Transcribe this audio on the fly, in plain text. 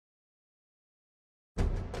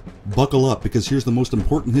Buckle up, because here's the most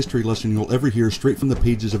important history lesson you'll ever hear straight from the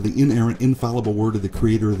pages of the inerrant, infallible word of the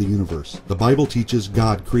creator of the universe. The Bible teaches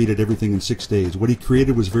God created everything in 6 days. What he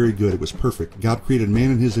created was very good. It was perfect. God created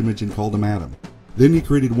man in his image and called him Adam. Then he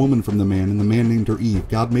created woman from the man, and the man named her Eve.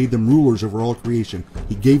 God made them rulers over all creation.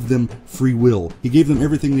 He gave them free will. He gave them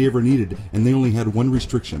everything they ever needed, and they only had one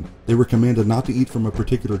restriction. They were commanded not to eat from a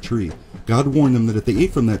particular tree. God warned them that if they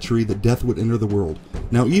ate from that tree, that death would enter the world.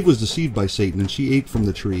 Now Eve was deceived by Satan, and she ate from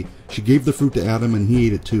the tree. She gave the fruit to Adam, and he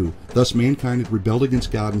ate it too. Thus mankind had rebelled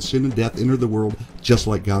against God, and sin and death entered the world, just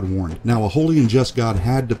like God warned. Now a holy and just God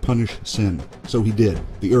had to punish sin. So he did.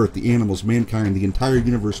 The earth, the animals, mankind, the entire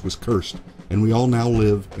universe was cursed, and we all now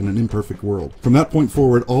live in an imperfect world. From that point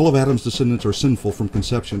forward, all of Adam's descendants are sinful from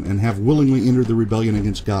conception and have willingly entered the rebellion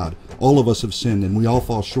against God. All of us have sinned, and we all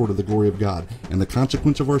fall short of the glory of God, and the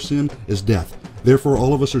consequence of our sin is death. Therefore,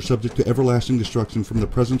 all of us are subject to everlasting destruction from the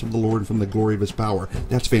presence of the Lord and from the glory of his power.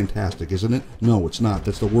 That's fantastic, isn't it? No, it's not.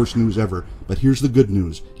 That's the worst news ever. But here's the good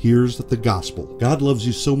news. Here's the gospel. God loves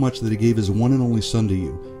you so much that he gave his one and only Son to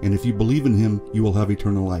you. And if you believe in him, you will have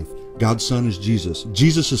eternal life. God's Son is Jesus.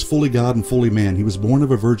 Jesus is fully God and fully man. He was born of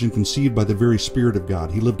a virgin, conceived by the very Spirit of God.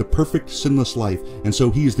 He lived a perfect, sinless life, and so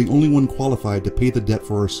he is the only one qualified to pay the debt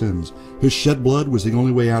for our sins. His shed blood was the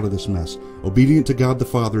only way out of this mess. Obedient to God the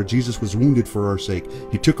Father, Jesus was wounded for our sake.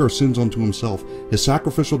 He took our sins onto himself. His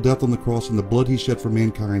sacrificial death on the cross and the blood he shed for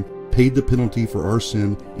mankind paid the penalty for our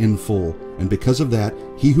sin in full. And because of that,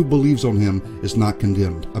 he who believes on him is not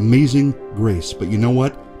condemned. Amazing grace. But you know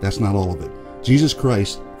what? That's not all of it. Jesus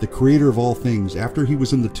Christ, the creator of all things, after he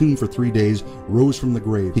was in the tomb for 3 days, rose from the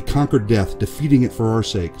grave. He conquered death, defeating it for our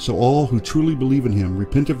sake. So all who truly believe in him,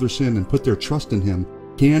 repent of their sin, and put their trust in him,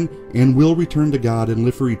 can and will return to God and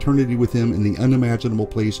live for eternity with him in the unimaginable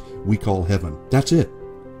place we call heaven. That's it.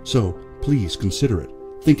 So please consider it.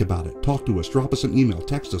 Think about it. Talk to us. Drop us an email.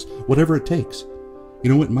 Text us. Whatever it takes.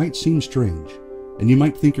 You know, it might seem strange, and you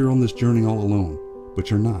might think you're on this journey all alone,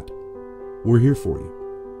 but you're not. We're here for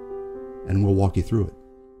you, and we'll walk you through it.